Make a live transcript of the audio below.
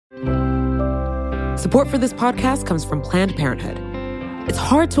Support for this podcast comes from Planned Parenthood. It's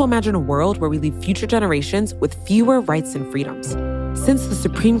hard to imagine a world where we leave future generations with fewer rights and freedoms. Since the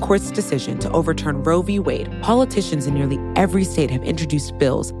Supreme Court's decision to overturn Roe v. Wade, politicians in nearly every state have introduced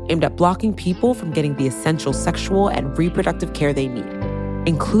bills aimed at blocking people from getting the essential sexual and reproductive care they need,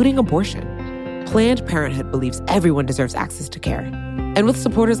 including abortion. Planned Parenthood believes everyone deserves access to care. And with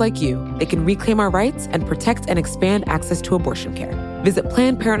supporters like you, they can reclaim our rights and protect and expand access to abortion care. Visit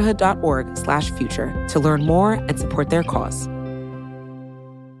PlannedParenthood.org/future to learn more and support their cause.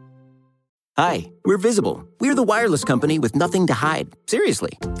 Hi, we're Visible. We're the wireless company with nothing to hide.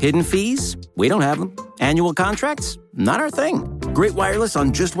 Seriously. Hidden fees? We don't have them. Annual contracts? Not our thing. Great wireless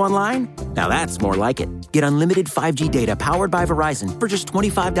on just one line? Now that's more like it. Get unlimited 5G data powered by Verizon for just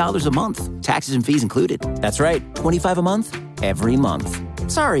 $25 a month. Taxes and fees included. That's right, $25 a month, every month.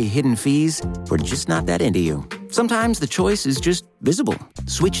 Sorry, hidden fees. We're just not that into you. Sometimes the choice is just Visible.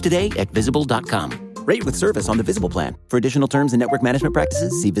 Switch today at Visible.com. Rate with service on the Visible plan. For additional terms and network management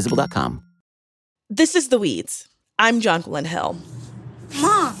practices, see Visible.com. This is The Weeds. I'm Jonquilyn Hill.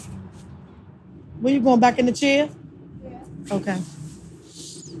 Mom! When you going back in the chair? Yeah. Okay.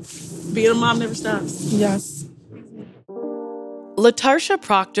 Being a mom never stops. Yes. LaTarsha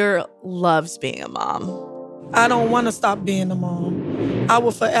Proctor loves being a mom. I don't want to stop being a mom. I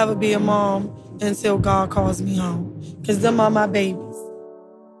will forever be a mom until God calls me home. Because them are my babies.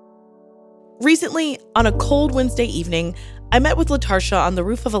 Recently, on a cold Wednesday evening, I met with LaTarsha on the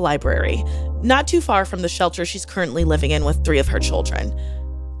roof of a library, not too far from the shelter she's currently living in with 3 of her children.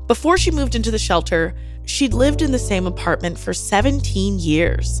 Before she moved into the shelter, she'd lived in the same apartment for 17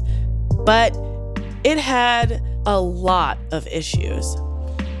 years. But it had a lot of issues.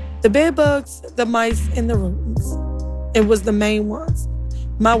 The bed bugs, the mice, and the rodents. It was the main ones.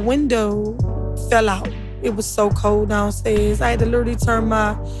 My window fell out. It was so cold downstairs. I had to literally turn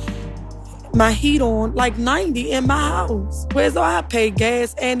my heat on like 90 in my house. Whereas I paid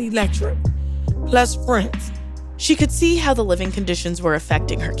gas and electric, plus rent. She could see how the living conditions were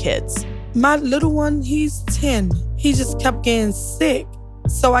affecting her kids. My little one, he's 10. He just kept getting sick.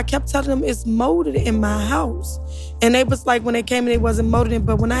 So I kept telling them it's molded in my house. And they was like, when they came in, it wasn't molded in.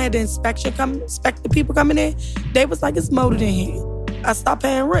 But when I had the inspect the people coming in, they was like, it's molded in here. I stopped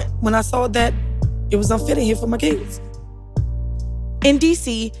paying rent when I saw that it was unfit in here for my kids. In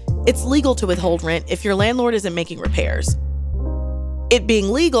D.C., it's legal to withhold rent if your landlord isn't making repairs. It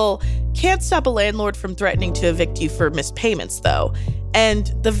being legal can't stop a landlord from threatening to evict you for missed payments, though.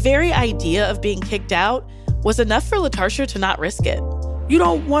 And the very idea of being kicked out was enough for LaTarsha to not risk it. You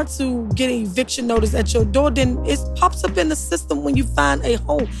don't want to get an eviction notice at your door, then it pops up in the system when you find a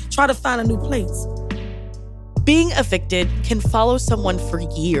home. Try to find a new place. Being evicted can follow someone for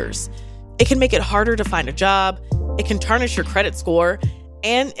years. It can make it harder to find a job, it can tarnish your credit score,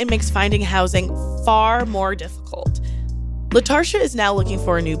 and it makes finding housing far more difficult. LaTarsha is now looking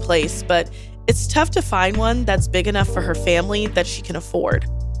for a new place, but it's tough to find one that's big enough for her family that she can afford.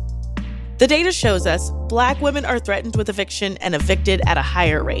 The data shows us Black women are threatened with eviction and evicted at a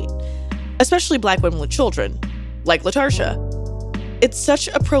higher rate, especially Black women with children, like LaTarsha. It's such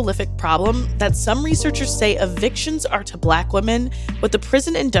a prolific problem that some researchers say evictions are to Black women what the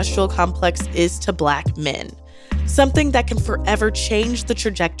prison industrial complex is to Black men, something that can forever change the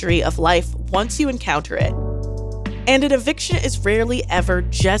trajectory of life once you encounter it. And an eviction is rarely ever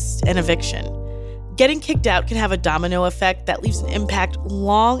just an eviction. Getting kicked out can have a domino effect that leaves an impact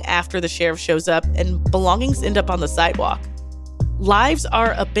long after the sheriff shows up and belongings end up on the sidewalk. Lives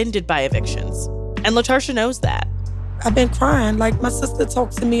are upended by evictions, and LaTarsha knows that. I've been crying. Like, my sister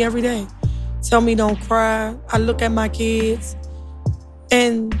talks to me every day. Tell me don't cry. I look at my kids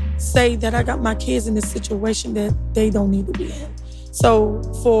and say that I got my kids in a situation that they don't need to be in. So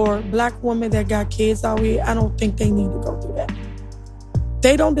for Black women that got kids out here, I don't think they need to go through that.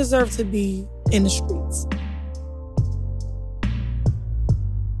 They don't deserve to be in the streets.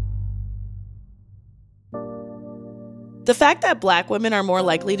 The fact that Black women are more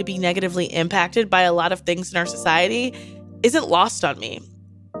likely to be negatively impacted by a lot of things in our society isn't lost on me.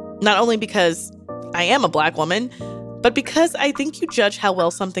 Not only because I am a Black woman, but because I think you judge how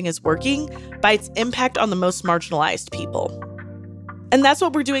well something is working by its impact on the most marginalized people. And that's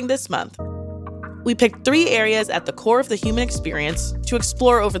what we're doing this month. We picked 3 areas at the core of the human experience to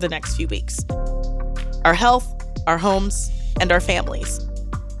explore over the next few weeks: our health, our homes, and our families.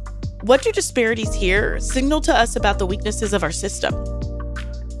 What do disparities here signal to us about the weaknesses of our system?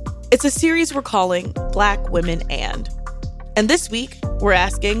 It's a series we're calling Black Women And this week, we're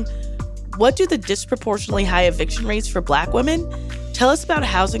asking, what do the disproportionately high eviction rates for Black women tell us about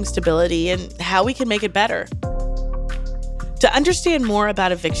housing stability and how we can make it better? To understand more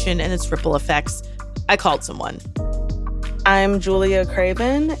about eviction and its ripple effects, I called someone. I'm Julia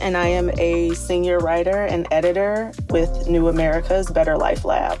Craven, and I am a senior writer and editor with New America's Better Life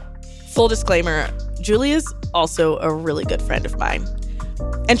Lab. Full disclaimer, Julia's also a really good friend of mine.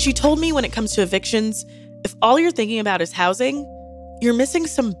 And she told me when it comes to evictions, if all you're thinking about is housing, you're missing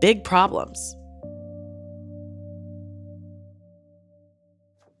some big problems.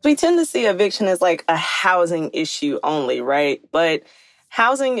 We tend to see eviction as like a housing issue only, right? But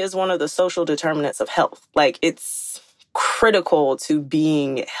housing is one of the social determinants of health. Like, it's critical to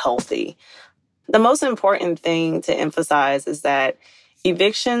being healthy. The most important thing to emphasize is that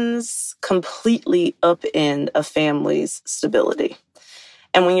evictions completely upend a family's stability.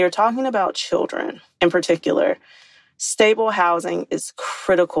 And when you're talking about children in particular, stable housing is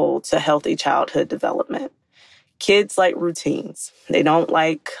critical to healthy childhood development. Kids like routines. They don't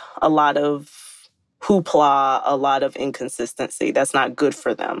like a lot of hoopla, a lot of inconsistency. That's not good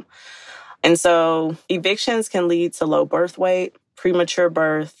for them. And so evictions can lead to low birth weight, premature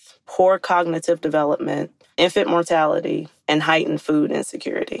birth, poor cognitive development, infant mortality, and heightened food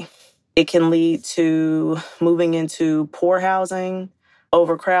insecurity. It can lead to moving into poor housing,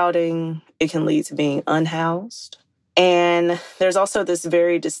 overcrowding. It can lead to being unhoused. And there's also this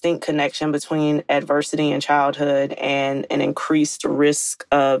very distinct connection between adversity in childhood and an increased risk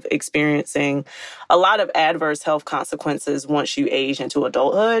of experiencing a lot of adverse health consequences once you age into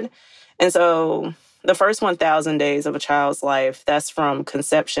adulthood. And so the first 1,000 days of a child's life, that's from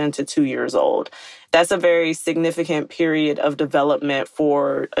conception to 2 years old. That's a very significant period of development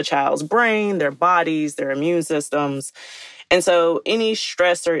for a child's brain, their bodies, their immune systems. And so any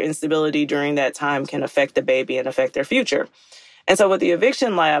stress or instability during that time can affect the baby and affect their future. And so what the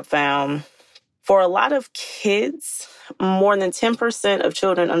Eviction Lab found, for a lot of kids, more than 10% of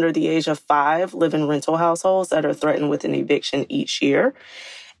children under the age of 5 live in rental households that are threatened with an eviction each year.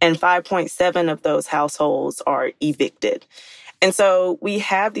 And 5.7 of those households are evicted. And so we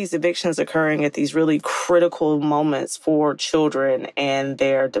have these evictions occurring at these really critical moments for children and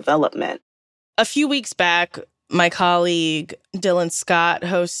their development. A few weeks back, my colleague Dylan Scott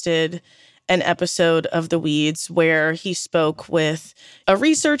hosted an episode of The Weeds where he spoke with a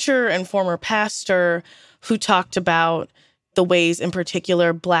researcher and former pastor who talked about the ways in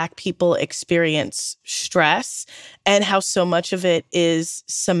particular Black people experience stress and how so much of it is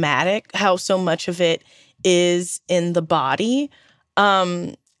somatic, how so much of it is in the body.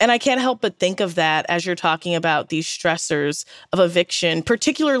 And I can't help but think of that as you're talking about these stressors of eviction,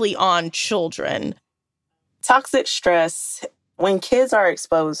 particularly on children. Toxic stress, when kids are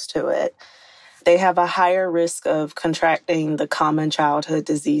exposed to it, they have a higher risk of contracting the common childhood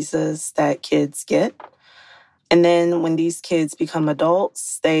diseases that kids get. And then when these kids become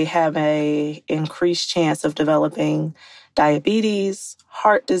adults, they have an increased chance of developing diabetes,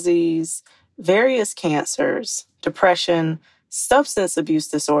 heart disease, various cancers, depression, substance abuse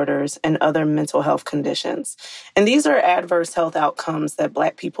disorders, and other mental health conditions. And these are adverse health outcomes that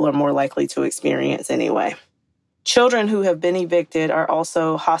Black people are more likely to experience anyway. Children who have been evicted are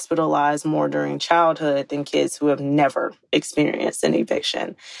also hospitalized more during childhood than kids who have never experienced an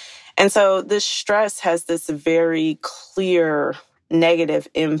eviction. And so this stress has this very clear negative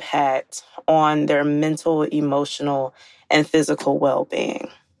impact on their mental, emotional, and physical well-being.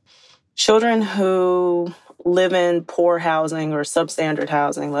 Children who live in poor housing or substandard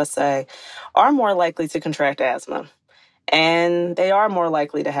housing, let's say, are more likely to contract asthma. And they are more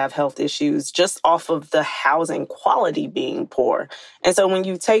likely to have health issues just off of the housing quality being poor. And so when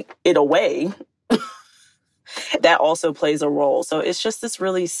you take it away, that also plays a role. So it's just this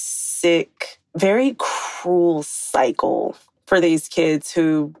really sick, very cruel cycle for these kids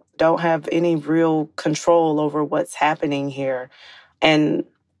who don't have any real control over what's happening here. And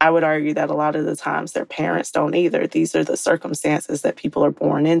I would argue that a lot of the times their parents don't either. These are the circumstances that people are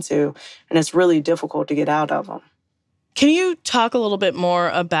born into, and it's really difficult to get out of them. Can you talk a little bit more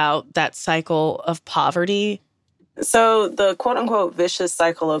about that cycle of poverty? So the quote-unquote vicious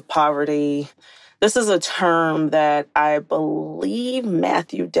cycle of poverty, this is a term that I believe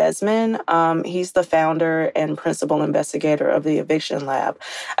Matthew Desmond, he's the founder and principal investigator of the Eviction Lab.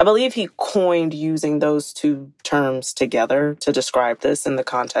 I believe he coined using those two terms together to describe this in the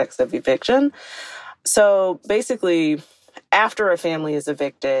context of eviction. So basically, after a family is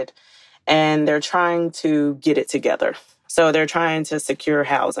evicted, and they're trying to get it together. So they're trying to secure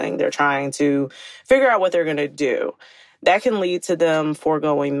housing. They're trying to figure out what they're going to do. That can lead to them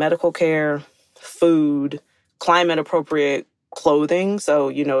foregoing medical care, food, climate-appropriate clothing. So,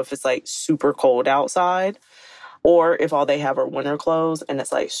 if it's like super cold outside, or if all they have are winter clothes and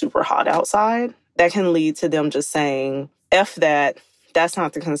it's like super hot outside, that can lead to them just saying, F that, that's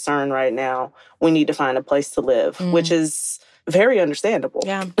not the concern right now. We need to find a place to live, which is very understandable,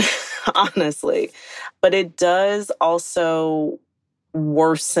 honestly. But it does also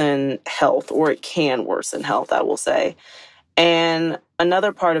worsen health, or it can worsen health, I will say. And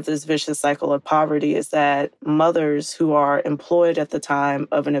another part of this vicious cycle of poverty is that mothers who are employed at the time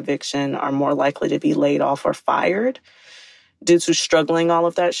of an eviction are more likely to be laid off or fired due to struggling all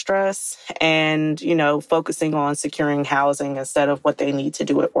of that stress and, focusing on securing housing instead of what they need to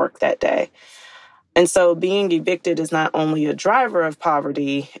do at work that day. And so being evicted is not only a driver of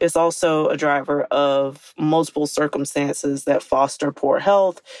poverty, it's also a driver of multiple circumstances that foster poor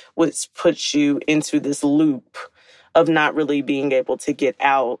health, which puts you into this loop of not really being able to get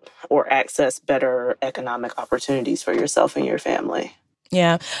out or access better economic opportunities for yourself and your family.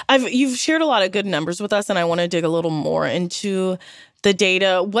 Yeah. You've shared a lot of good numbers with us, and I want to dig a little more into the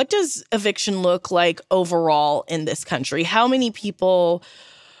data. What does eviction look like overall in this country? How many people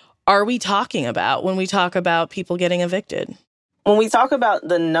are we talking about when we talk about people getting evicted? When we talk about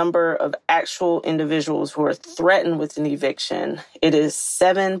the number of actual individuals who are threatened with an eviction, it is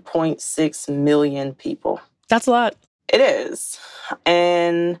 7.6 million people. That's a lot. It is.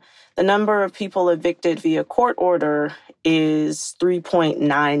 And the number of people evicted via court order is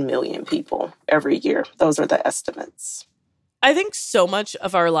 3.9 million people every year. Those are the estimates. I think so much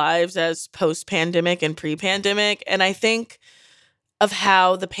of our lives as post-pandemic and pre-pandemic, and I think of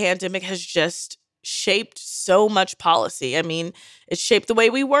how the pandemic has just shaped so much policy. I mean, it's shaped the way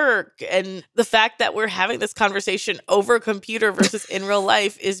we work. And the fact that we're having this conversation over a computer versus in real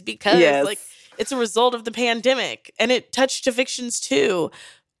life is because it's a result of the pandemic. And it touched evictions too.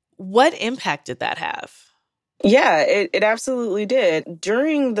 What impact did that have? Yeah, it absolutely did.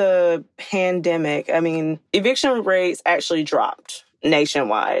 During the pandemic, eviction rates actually dropped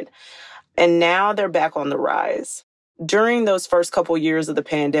nationwide. And now they're back on the rise. During those first couple years of the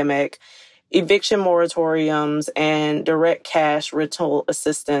pandemic, eviction moratoriums and direct cash rental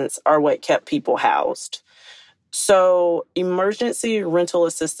assistance are what kept people housed. So emergency rental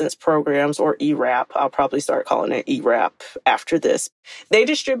assistance programs, or ERAP, I'll probably start calling it ERAP after this. They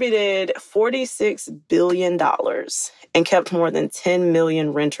distributed $46 billion and kept more than 10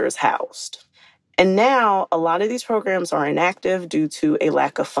 million renters housed. And now a lot of these programs are inactive due to a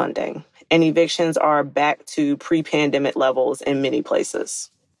lack of funding, and evictions are back to pre-pandemic levels in many places.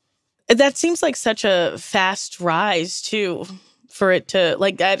 That seems like such a fast rise, too, for it to,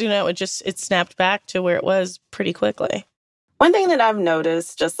 it snapped back to where it was pretty quickly. One thing that I've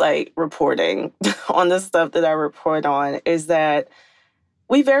noticed, just reporting on the stuff that I report on, is that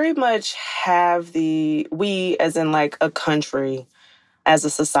we very much have we as in a country, as a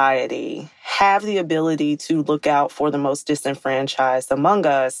society, have the ability to look out for the most disenfranchised among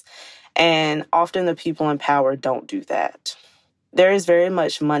us. And often the people in power don't do that. There is very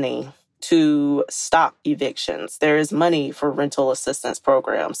much money to stop evictions. There is money for rental assistance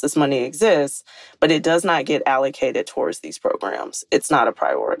programs. This money exists, but it does not get allocated towards these programs. It's not a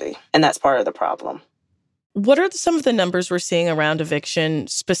priority, and that's part of the problem. What are some of the numbers we're seeing around eviction,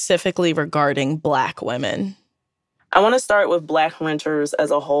 specifically regarding Black women? I want to start with Black renters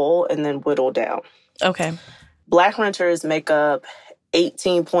as a whole and then whittle down. Okay. Black renters make up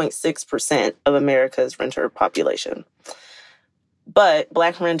 18.6% of America's renter population. But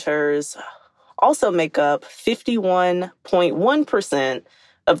Black renters also make up 51.1%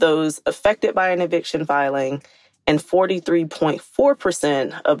 of those affected by an eviction filing and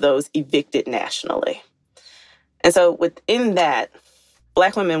 43.4% of those evicted nationally. And so within that,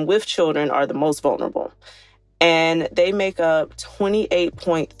 Black women with children are the most vulnerable. And they make up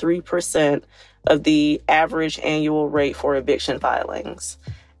 28.3% of the average annual rate for eviction filings.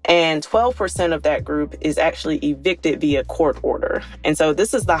 And 12% of that group is actually evicted via court order. And so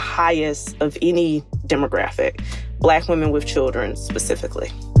this is the highest of any demographic, Black women with children specifically.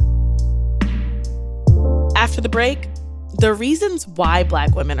 After the break, the reasons why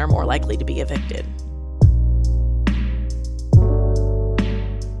Black women are more likely to be evicted.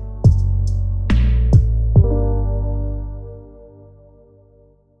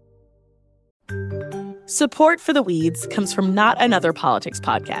 Support for The Weeds comes from Not Another Politics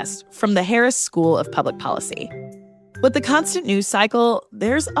podcast from the Harris School of Public Policy. With the constant news cycle,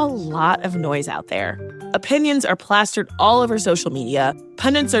 there's a lot of noise out there. Opinions are plastered all over social media,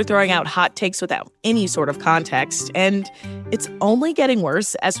 pundits are throwing out hot takes without any sort of context, and it's only getting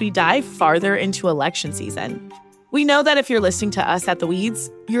worse as we dive farther into election season. We know that if you're listening to us at The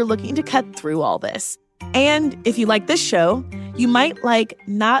Weeds, you're looking to cut through all this. And if you like this show, you might like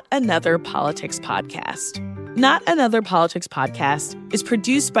Not Another Politics podcast. Not Another Politics podcast is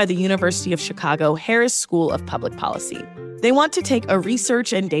produced by the University of Chicago Harris School of Public Policy. They want to take a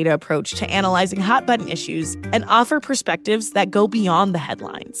research and data approach to analyzing hot-button issues and offer perspectives that go beyond the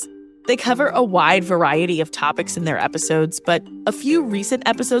headlines. They cover a wide variety of topics in their episodes, but a few recent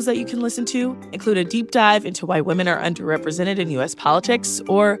episodes that you can listen to include a deep dive into why women are underrepresented in U.S. politics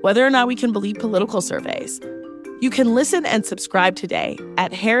or whether or not we can believe political surveys. You can listen and subscribe today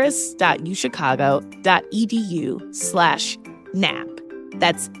at harris.uchicago.edu/NAP.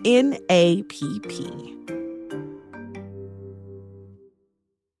 That's NAPP.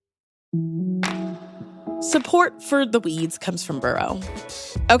 Support for The Weeds comes from Burrow.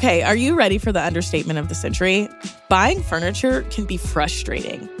 Okay, are you ready for the understatement of the century? Buying furniture can be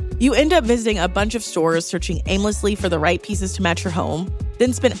frustrating. You end up visiting a bunch of stores searching aimlessly for the right pieces to match your home,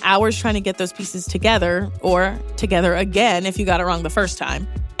 then spend hours trying to get those pieces together, or together again if you got it wrong the first time.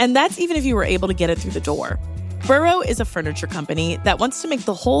 And that's even if you were able to get it through the door. Burrow is a furniture company that wants to make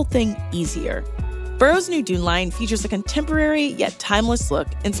the whole thing easier. Burrow's new Dune line features a contemporary yet timeless look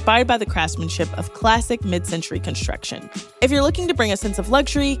inspired by the craftsmanship of classic mid-century construction. If you're looking to bring a sense of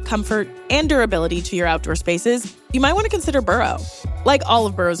luxury, comfort, and durability to your outdoor spaces, you might want to consider Burrow. Like all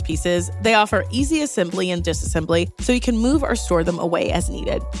of Burrow's pieces, they offer easy assembly and disassembly so you can move or store them away as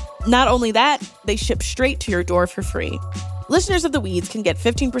needed. Not only that, they ship straight to your door for free. Listeners of The Weeds can get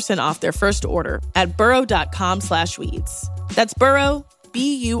 15% off their first order at burrow.com/weeds. That's Burrow,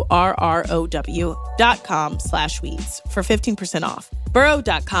 BURROW.com/weeds for 15% off.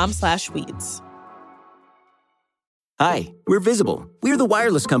 Burrow.com/weeds. Hi, we're Visible. We're the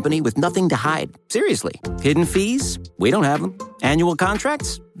wireless company with nothing to hide. Seriously. Hidden fees? We don't have them. Annual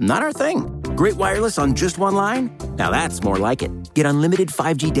contracts? Not our thing. Great wireless on just one line? Now that's more like it. Get unlimited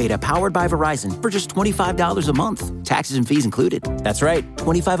 5G data powered by Verizon for just $25 a month. Taxes and fees included. That's right,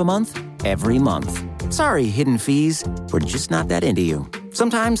 $25 a month, every month. Sorry, hidden fees. We're just not that into you.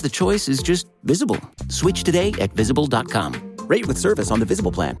 Sometimes the choice is just Visible. Switch today at Visible.com. Rate with service on the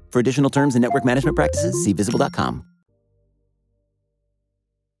Visible plan. For additional terms and network management practices, see Visible.com.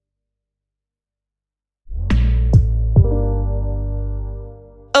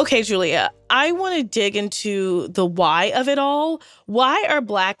 Okay, Julia, I want to dig into the why of it all. Why are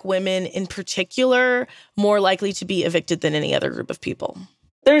Black women in particular more likely to be evicted than any other group of people?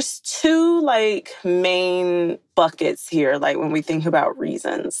 There's two main buckets here, when we think about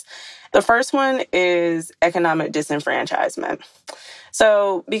reasons. The first one is economic disenfranchisement.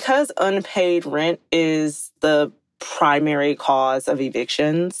 So because unpaid rent is the primary cause of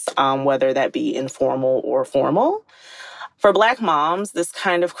evictions, whether that be informal or formal, for Black moms, this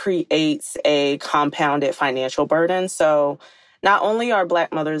kind of creates a compounded financial burden. So not only are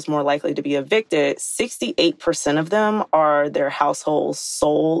Black mothers more likely to be evicted, 68% of them are their household's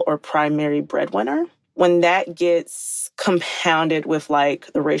sole or primary breadwinner. When that gets compounded with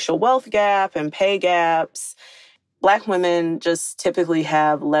the racial wealth gap and pay gaps, Black women just typically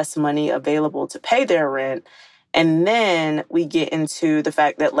have less money available to pay their rent. And then we get into the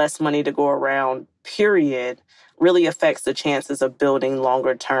fact that less money to go around, period, really affects the chances of building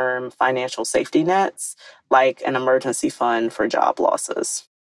longer-term financial safety nets, like an emergency fund for job losses.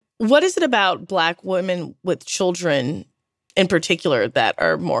 What is it about Black women with children in particular that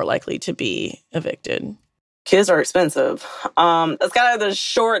are more likely to be evicted? Kids are expensive. That's kind of the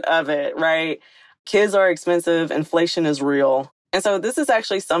short of it, right? Kids are expensive. Inflation is real. And so this is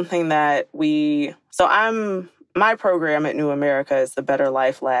actually something that my program at New America is the Better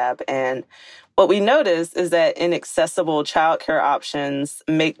Life Lab. And what we noticed is that inaccessible childcare options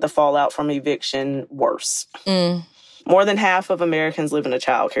make the fallout from eviction worse. More than half of Americans live in a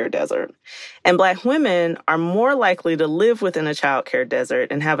childcare desert. And Black women are more likely to live within a childcare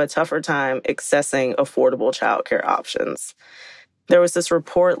desert and have a tougher time accessing affordable childcare options. There was this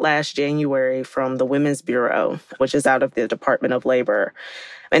report last January from the Women's Bureau, which is out of the Department of Labor,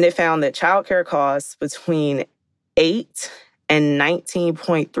 and it found that childcare costs between 8 and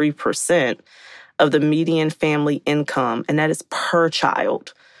 19.3% of the median family income, and that is per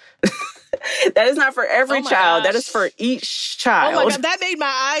child. That is not for every child. Gosh. That is for each child. Oh my God, that made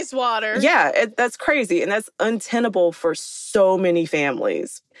my eyes water. Yeah, that's crazy, and that's untenable for so many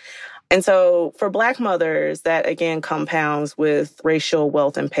families. And so for Black mothers, that again compounds with racial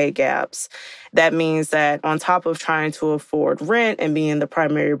wealth and pay gaps. That means that on top of trying to afford rent and being the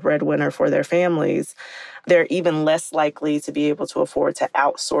primary breadwinner for their families, they're even less likely to be able to afford to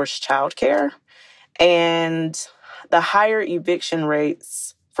outsource childcare. And the higher eviction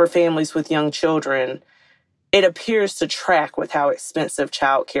rates for families with young children, it appears to track with how expensive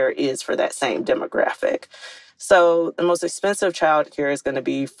childcare is for that same demographic. So the most expensive childcare is going to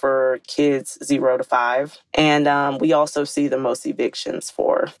be for kids 0 to 5. And we also see the most evictions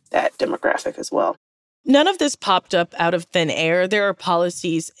for that demographic as well. None of this popped up out of thin air. There are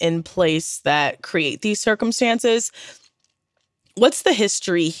policies in place that create these circumstances. What's the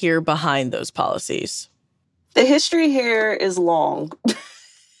history here behind those policies? The history here is long,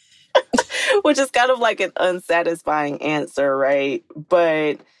 which is kind of like an unsatisfying answer, right?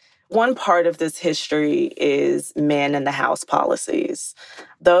 But one part of this history is man in the house policies.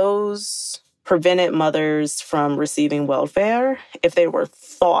 Those prevented mothers from receiving welfare if they were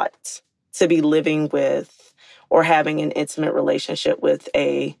thought to be living with or having an intimate relationship with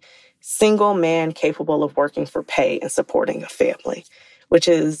a single man capable of working for pay and supporting a family, which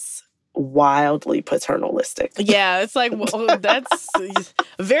is wildly paternalistic. Yeah, it's like, well, that's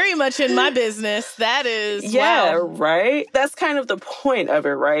very much in my business. That is, yeah, wow. Right? That's kind of the point of it,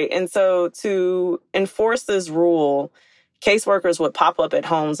 right? And so to enforce this rule, caseworkers would pop up at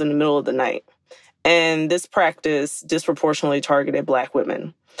homes in the middle of the night. And this practice disproportionately targeted Black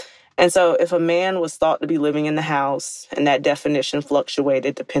women. And so if a man was thought to be living in the house, and that definition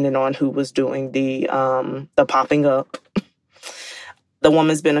fluctuated depending on who was doing the popping up, the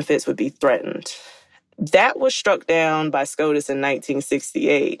woman's benefits would be threatened. That was struck down by SCOTUS in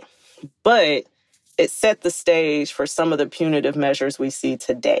 1968, but it set the stage for some of the punitive measures we see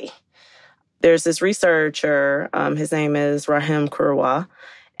today. There's this researcher, his name is Rahim Kurwa,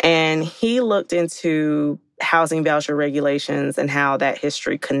 and he looked into housing voucher regulations and how that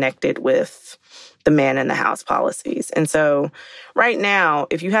history connected with the man in the house policies. And so right now,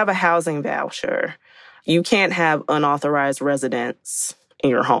 if you have a housing voucher, you can't have unauthorized residents in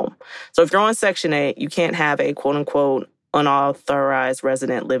your home. So if you're on Section 8, you can't have a quote unquote unauthorized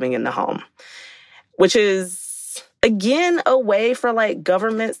resident living in the home, which is, again, a way for like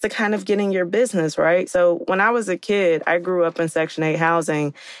governments to kind of get in your business, right? So when I was a kid, I grew up in Section 8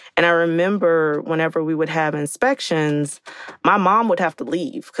 housing. And I remember whenever we would have inspections, my mom would have to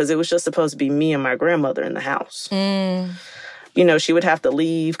leave because it was just supposed to be me and my grandmother in the house. You know, she would have to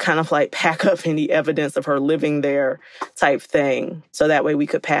leave, kind of like pack up any evidence of her living there type thing. So that way we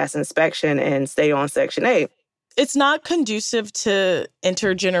could pass inspection and stay on Section 8. It's not conducive to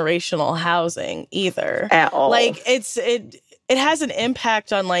intergenerational housing either. At all. Like, it has an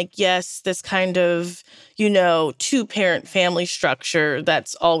impact on, like, yes, this kind of, you know, two-parent family structure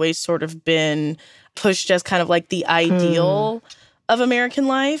that's always sort of been pushed as kind of like the ideal of American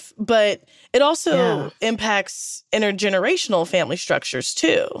life. But it also impacts intergenerational family structures,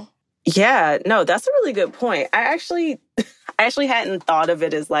 too. Yeah, no, that's a really good point. I actually hadn't thought of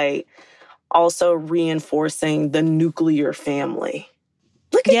it as, like, also reinforcing the nuclear family.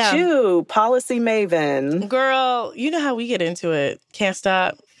 Look at you, policy maven. Girl, you know how we get into it. Can't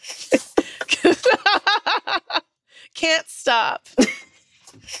stop. Can't stop.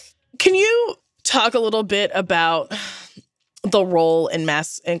 Can you talk a little bit about the role in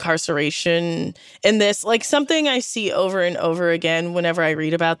mass incarceration in this? Like, something I see over and over again whenever I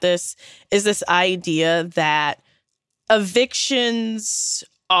read about this is this idea that evictions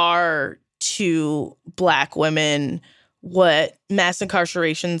are to Black women what mass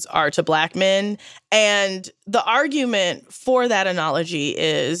incarcerations are to Black men. And the argument for that analogy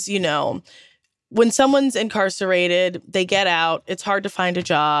is, you know, when someone's incarcerated, they get out, it's hard to find a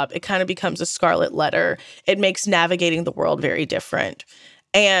job, it kind of becomes a scarlet letter. It makes navigating the world very different.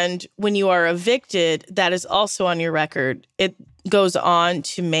 And when you are evicted, that is also on your record. It goes on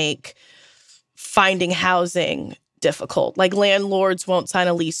to make finding housing difficult. Like, landlords won't sign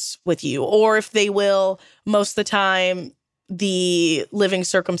a lease with you, or if they will, most of the time, the living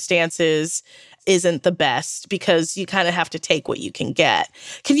circumstances isn't the best because you kind of have to take what you can get.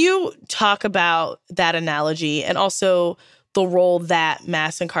 Can you talk about that analogy and also the role that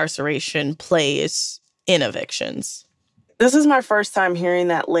mass incarceration plays in evictions? This is my first time hearing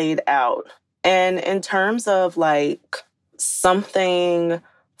that laid out. And in terms of like something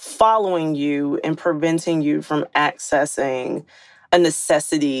following you and preventing you from accessing a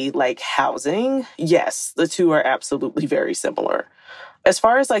necessity like housing, yes, the two are absolutely very similar. As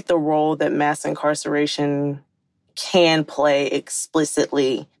far as like the role that mass incarceration can play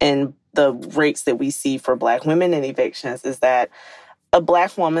explicitly in the rates that we see for Black women in evictions is that a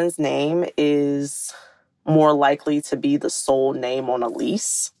Black woman's name is more likely to be the sole name on a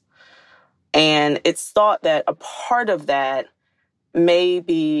lease. And it's thought that a part of that may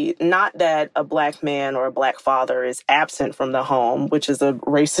be not that a Black man or a Black father is absent from the home, which is a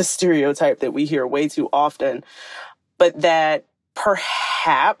racist stereotype that we hear way too often, but that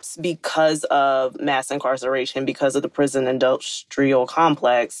perhaps because of mass incarceration, because of the prison industrial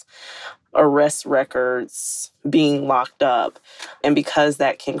complex, arrest records being locked up, and because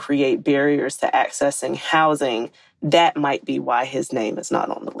that can create barriers to accessing housing, that might be why his name is not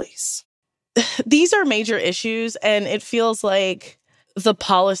on the lease. these are major issues, and it feels like the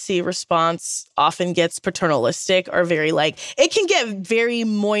policy response often gets paternalistic or very like, it can get very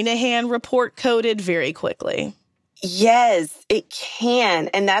Moynihan report coded very quickly. Yes, it can.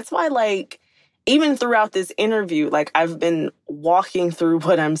 And that's why, like, even throughout this interview, like, I've been walking through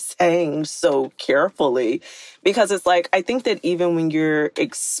what I'm saying so carefully, because it's like, I think that even when you're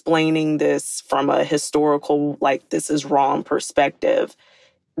explaining this from a historical, like, this is wrong perspective,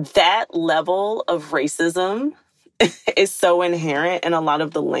 that level of racism is so inherent in a lot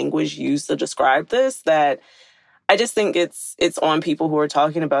of the language used to describe this that I just think it's on people who are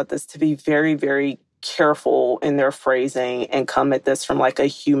talking about this to be very, very careful in their phrasing and come at this from like a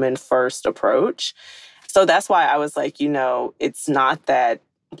human first approach. So that's why I was like, it's not that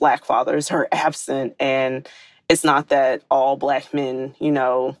Black fathers are absent, and it's not that all Black men,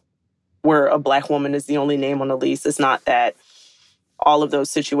 where a Black woman is the only name on the lease. It's not that all of those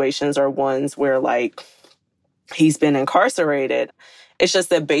situations are ones where like he's been incarcerated. It's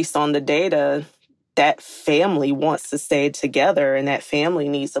just that based on the data, that family wants to stay together and that family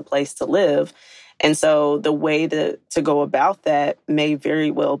needs a place to live. And so the way to go about that may very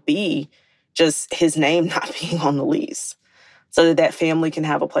well be just his name not being on the lease so that that family can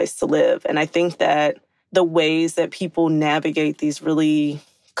have a place to live. And I think that the ways that people navigate these really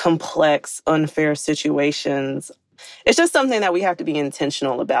complex, unfair situations, it's just something that we have to be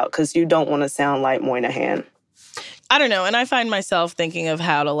intentional about because you don't want to sound like Moynihan. I don't know. And I find myself thinking of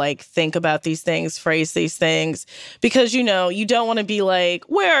how to like think about these things, phrase these things, because, you don't want to be like,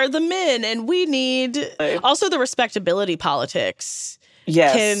 where are the men? And we need also the respectability politics.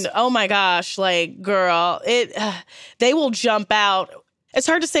 Yes. Oh my gosh, like, girl, they will jump out. It's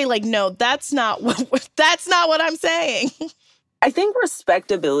hard to say like, no, that's not what I'm saying. I think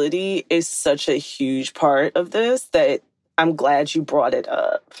respectability is such a huge part of this that I'm glad you brought it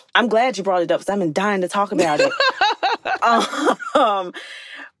up. I'm glad you brought it up because I've been dying to talk about it.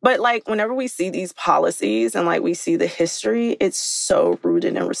 But like whenever we see these policies and like we see the history, it's so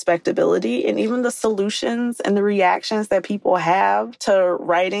rooted in respectability. And even the solutions and the reactions that people have to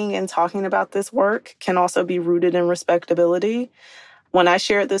writing and talking about this work can also be rooted in respectability. When I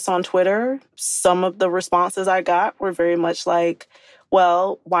shared this on Twitter, some of the responses I got were very much like,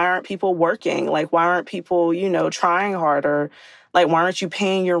 well, why aren't people working? Like, why aren't people, trying harder? Like, why aren't you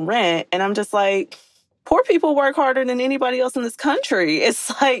paying your rent? And I'm just like, poor people work harder than anybody else in this country. It's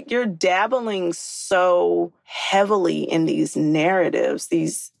like you're dabbling so heavily in these narratives,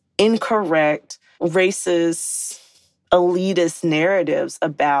 these incorrect, racist, elitist narratives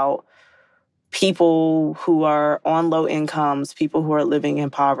about people who are on low incomes, people who are living in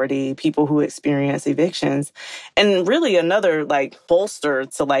poverty, people who experience evictions. And really another like bolster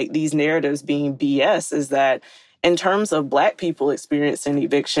to like these narratives being BS is that in terms of Black people experiencing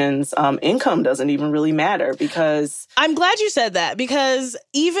evictions, income doesn't even really matter because... I'm glad you said that because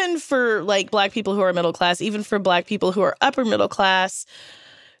even for like Black people who are middle class, even for Black people who are upper middle class,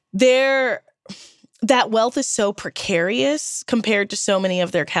 that wealth is so precarious compared to so many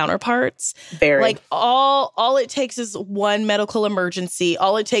of their counterparts. Very. Like all it takes is one medical emergency.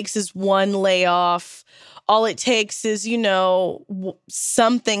 All it takes is one layoff. All it takes is,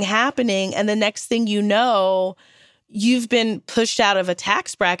 something happening. And the next thing you know, you've been pushed out of a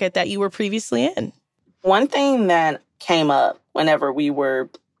tax bracket that you were previously in. One thing that came up whenever we were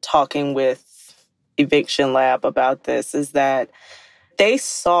talking with Eviction Lab about this is that they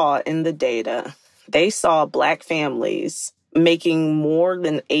saw in the data, they saw Black families making more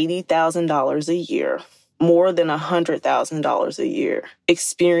than $80,000 a year, more than $100,000 a year,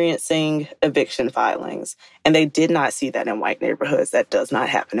 experiencing eviction filings. And they did not see that in white neighborhoods. That does not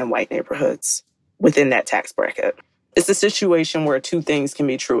happen in white neighborhoods within that tax bracket. It's a situation where two things can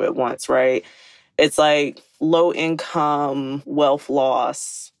be true at once, right? It's like low income, wealth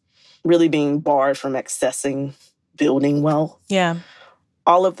loss, really being barred from accessing building wealth. Yeah.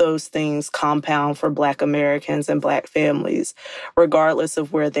 All of those things compound for Black Americans and Black families, regardless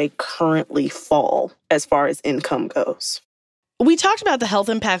of where they currently fall as far as income goes. We talked about the health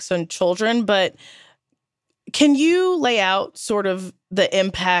impacts on children, but can you lay out sort of the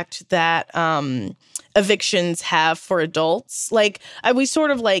impact that evictions have for adults? Like we sort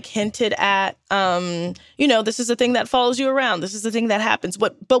of like hinted at, this is a thing that follows you around. This is the thing that happens.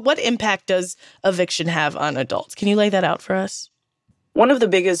 But what impact does eviction have on adults? Can you lay that out for us? One of the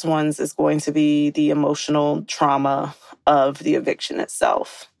biggest ones is going to be the emotional trauma of the eviction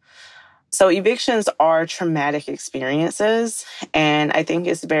itself. So evictions are traumatic experiences, and I think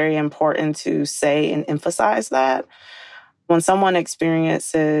it's very important to say and emphasize that. When someone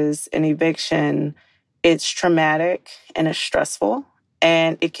experiences an eviction, it's traumatic and it's stressful,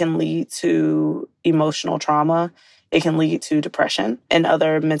 and it can lead to emotional trauma. It can lead to depression and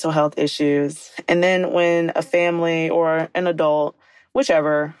other mental health issues. And then when a family or an adult,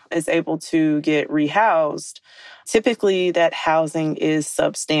 whichever, is able to get rehoused, typically that housing is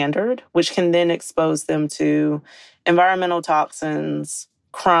substandard, which can then expose them to environmental toxins,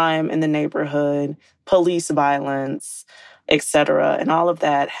 crime in the neighborhood, police violence, etc. And all of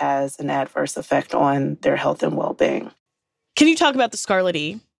that has an adverse effect on their health and well-being. Can you talk about the scarlet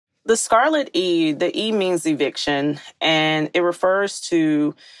E? The scarlet E, the E means eviction, and it refers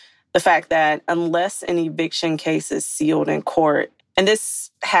to the fact that unless an eviction case is sealed in court, and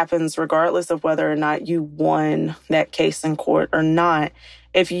this happens regardless of whether or not you won that case in court or not,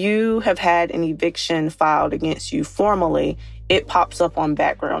 if you have had an eviction filed against you formally, it pops up on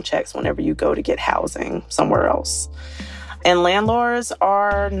background checks whenever you go to get housing somewhere else. And landlords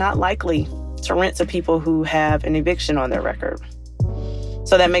are not likely to rent to people who have an eviction on their record.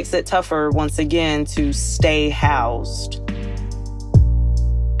 So that makes it tougher, once again, to stay housed.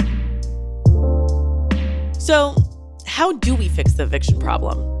 So, how do we fix the eviction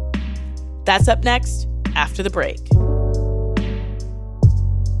problem? That's up next after the break.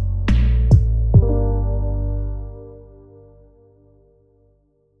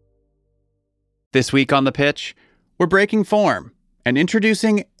 This week on The Pitch, we're breaking form and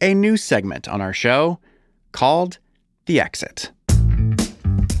introducing a new segment on our show called The Exit.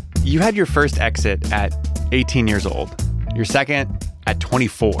 You had your first exit at 18 years old, your second at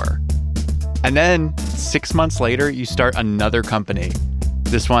 24. And then 6 months later, you start another company.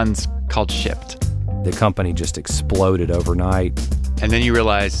 This one's called Shipped. The company just exploded overnight. And then you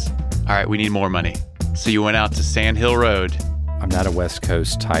realize, all right, we need more money. So you went out to Sand Hill Road. I'm not a West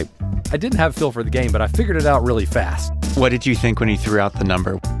Coast type. I didn't have a feel for the game, but I figured it out really fast. What did you think when you threw out the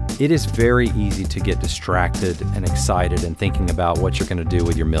number? It is very easy to get distracted and excited and thinking about what you're going to do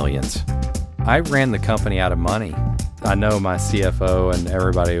with your millions. I ran the company out of money. I know my CFO and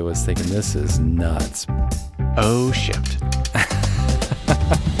everybody was thinking, this is nuts. Oh, Shipped.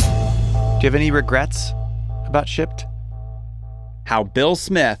 Do you have any regrets about Shipped? How Bill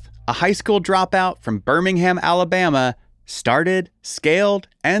Smith, a high school dropout from Birmingham, Alabama, started, scaled,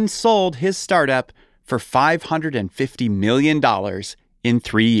 and sold his startup for $550 million in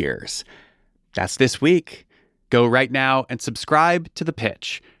 3 years. That's this week. Go right now and subscribe to The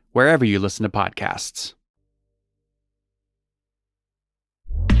Pitch, wherever you listen to podcasts.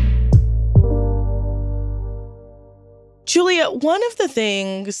 Julia, one of the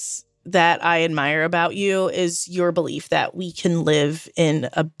things that I admire about you is your belief that we can live in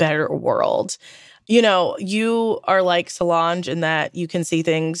a better world. You know, you are like Solange in that you can see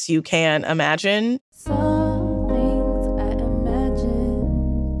things you can't imagine. Some things I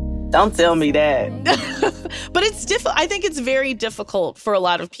imagine. Don't tell me that. But it's I think it's very difficult for a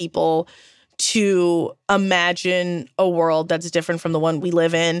lot of people to imagine a world that's different from the one we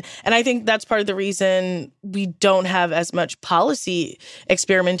live in. And I think that's part of the reason we don't have as much policy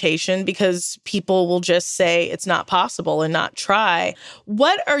experimentation, because people will just say it's not possible and not try.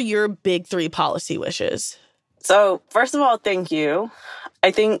 What are your big three policy wishes? So, first of all, thank you.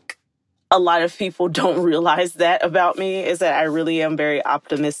 I think a lot of people don't realize that about me, is that I really am very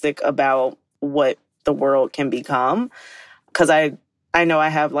optimistic about what the world can become. Because I know I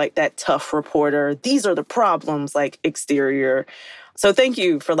have like that tough reporter, these are the problems, like exterior. So thank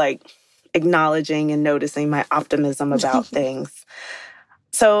you for like acknowledging and noticing my optimism about things.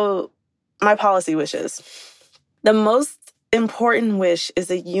 So my policy wishes. The most important wish is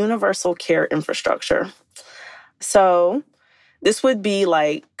a universal care infrastructure. So this would be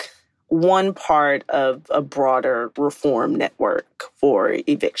like one part of a broader reform network for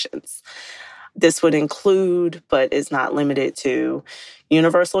evictions. This would include, but is not limited to,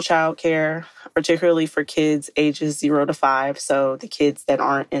 universal childcare, particularly for kids ages 0 to 5, so the kids that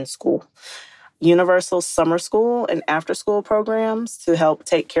aren't in school. Universal summer school and after-school programs to help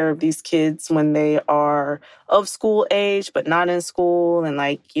take care of these kids when they are of school age, but not in school. And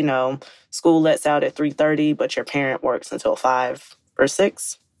like, you know, school lets out at 3:30, but your parent works until 5 or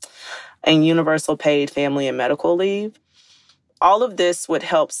 6. And universal paid family and medical leave. All of this would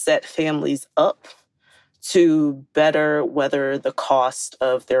help set families up to better weather the cost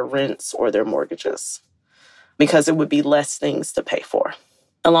of their rents or their mortgages, because it would be less things to pay for,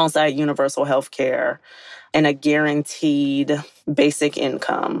 alongside universal health care and a guaranteed basic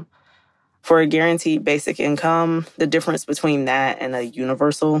income. For a guaranteed basic income, the difference between that and a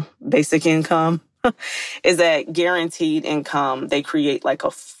universal basic income is that guaranteed income, they create like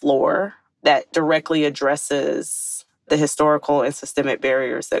a floor that directly addresses the historical and systemic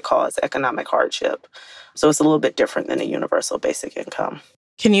barriers that cause economic hardship. So it's a little bit different than a universal basic income.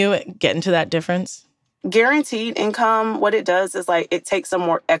 Can you get into that difference? Guaranteed income, what it does is like it takes a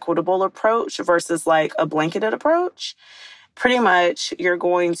more equitable approach versus like a blanketed approach. Pretty much you're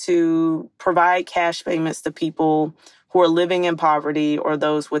going to provide cash payments to people who are living in poverty or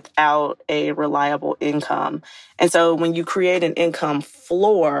those without a reliable income. And so when you create an income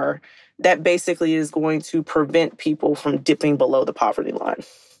floor, that basically is going to prevent people from dipping below the poverty line.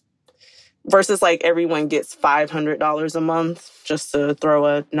 Versus like everyone gets $500 a month, just to throw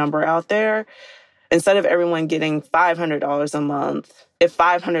a number out there. Instead of everyone getting $500 a month, if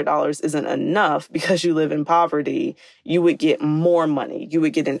 $500 isn't enough because you live in poverty, you would get more money. You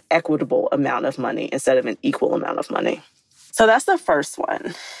would get an equitable amount of money instead of an equal amount of money. So that's the first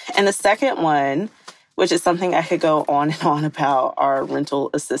one. And the second one, which is something I could go on and on about, are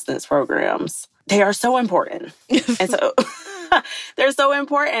rental assistance programs. They are so important. And so they're so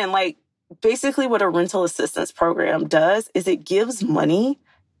important. Like, basically what a rental assistance program does is it gives money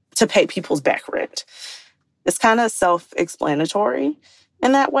to pay people's back rent. It's kind of self-explanatory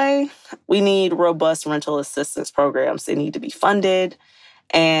in that way. We need robust rental assistance programs. They need to be funded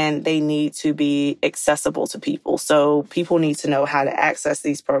and they need to be accessible to people. So people need to know how to access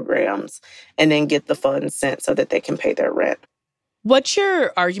these programs and then get the funds sent so that they can pay their rent. What's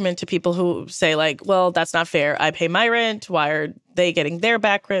your argument to people who say, like, well, that's not fair. I pay my rent. Why are they getting their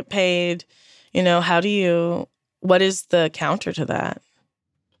back rent paid? You know, what is the counter to that?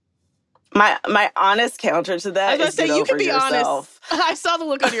 My honest counter to that is get over yourself. You can be honest. I saw the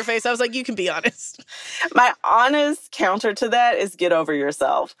look on your face. I was like, you can be honest. My honest counter to that is get over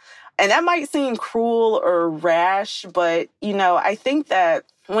yourself. And that might seem cruel or rash, but, you know, I think that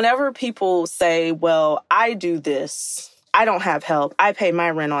whenever people say, well, I do this, I don't have help, I pay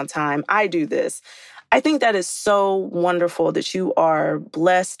my rent on time, I do this, I think that is so wonderful that you are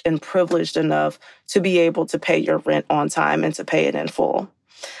blessed and privileged enough to be able to pay your rent on time and to pay it in full.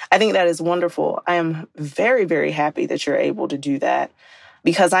 I think that is wonderful. I am very, very happy that you're able to do that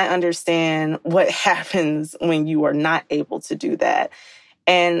because I understand what happens when you are not able to do that.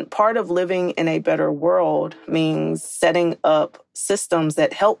 And part of living in a better world means setting up systems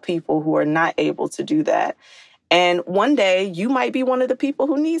that help people who are not able to do that. And one day you might be one of the people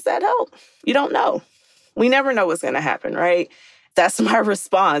who needs that help. You don't know. We never know what's going to happen, right? That's my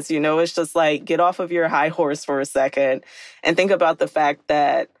response. You know, it's just like, get off of your high horse for a second and think about the fact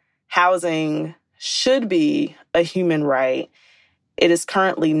that housing should be a human right. It is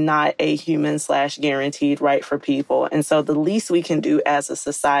currently not a human/guaranteed right for people. And so the least we can do as a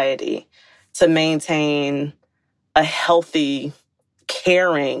society to maintain a healthy,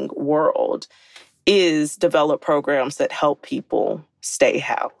 caring world is develop programs that help people stay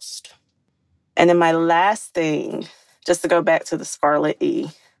housed. And then my last thing, just to go back to the scarlet E,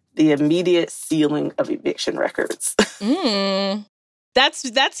 the immediate sealing of eviction records.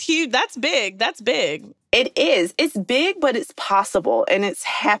 That's huge. That's big. That's big. It is. It's big, but it's possible and it's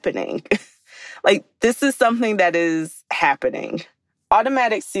happening. Like, this is something that is happening.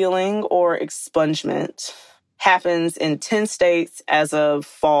 Automatic sealing or expungement happens in 10 states as of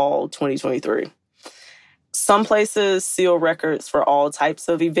fall 2023. Some places seal records for all types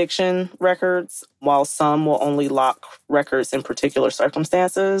of eviction records, while some will only lock records in particular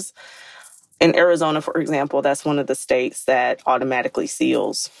circumstances. In Arizona, for example, that's one of the states that automatically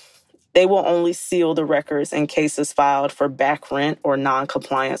seals. They will only seal the records in cases filed for back rent or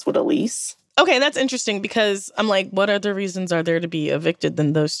non-compliance with a lease. Okay, that's interesting because I'm like, what other reasons are there to be evicted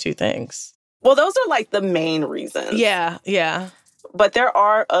than those two things? Well, those are like the main reasons. Yeah. But there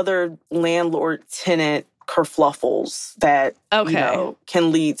are other landlord-tenant kerfluffles that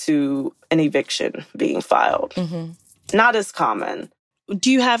can lead to an eviction being filed. Mm-hmm. Not as common.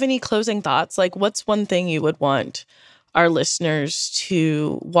 Do you have any closing thoughts? Like, what's one thing you would want our listeners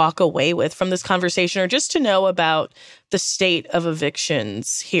to walk away with from this conversation or just to know about the state of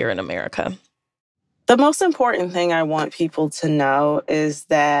evictions here in America? The most important thing I want people to know is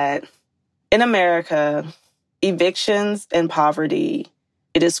that in America, evictions and poverty,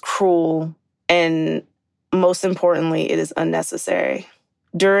 it is cruel and most importantly, it is unnecessary.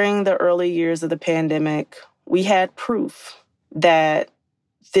 During the early years of the pandemic, we had proof that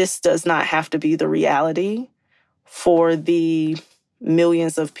this does not have to be the reality for the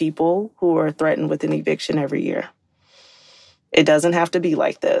millions of people who are threatened with an eviction every year. It doesn't have to be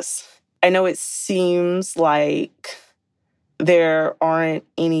like this. I know it seems like there aren't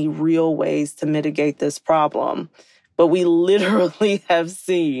any real ways to mitigate this problem, but we literally have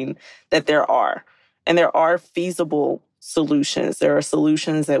seen that there are. And there are feasible solutions. There are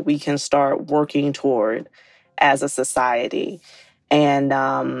solutions that we can start working toward as a society. And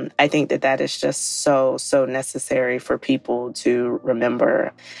I think that is just so necessary for people to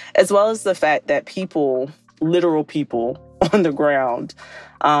remember, as well as the fact that people, literal people on the ground,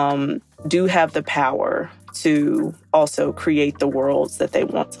 do have the power to also create the worlds that they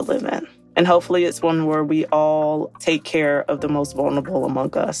want to live in. And hopefully it's one where we all take care of the most vulnerable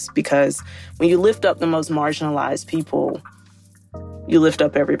among us, because when you lift up the most marginalized people, you lift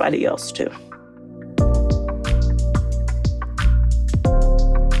up everybody else too.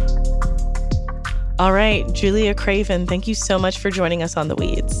 All right, Julia Craven, thank you so much for joining us on The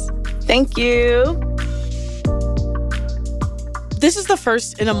Weeds. Thank you. This is the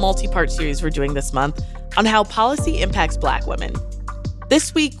first in a multi-part series we're doing this month on how policy impacts Black women.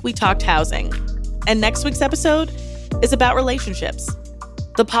 This week, we talked housing. And next week's episode is about relationships.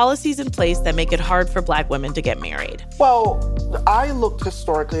 The policies in place that make it hard for Black women to get married. Well, I looked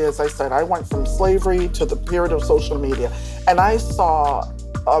historically, as I said, I went from slavery to the period of social media, and I saw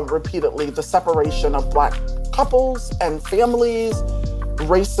repeatedly the separation of Black couples and families,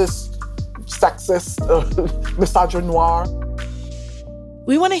 racist, sexist, misogynoir.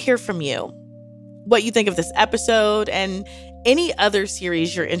 We want to hear from you, what you think of this episode and any other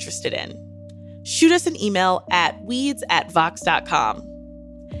series you're interested in. Shoot us an email at weeds@vox.com.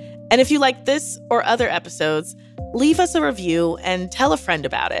 And if you like this or other episodes, leave us a review and tell a friend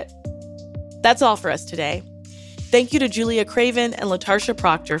about it. That's all for us today. Thank you to Julia Craven and LaTarsha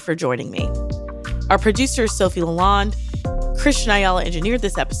Proctor for joining me. Our producer is Sophie Lalonde. Christian Ayala engineered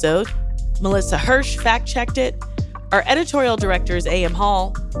this episode. Melissa Hirsch fact-checked it. Our editorial director is A.M.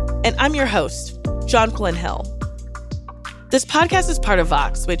 Hall. And I'm your host, John Quillen Hill. This podcast is part of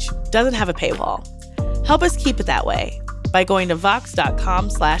Vox, which doesn't have a paywall. Help us keep it that way by going to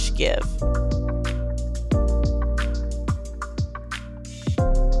vox.com/give.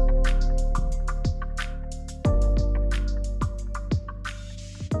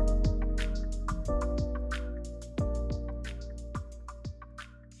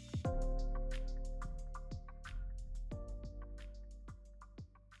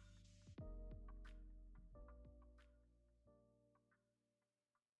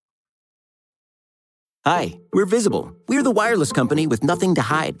 Hi, we're Visible. We're the wireless company with nothing to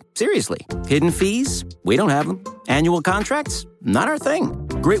hide. Seriously. Hidden fees? We don't have them. Annual contracts? Not our thing.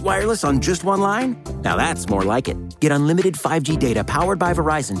 Great wireless on just one line? Now that's more like it. Get unlimited 5G data powered by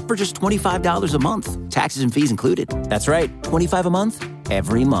Verizon for just $25 a month. Taxes and fees included. That's right, $25 a month,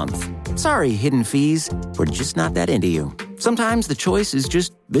 every month. Sorry, hidden fees. We're just not that into you. Sometimes the choice is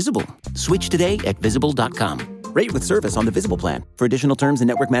just Visible. Switch today at Visible.com. Rate with service on the Visible plan. For additional terms and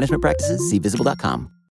network management practices, see Visible.com.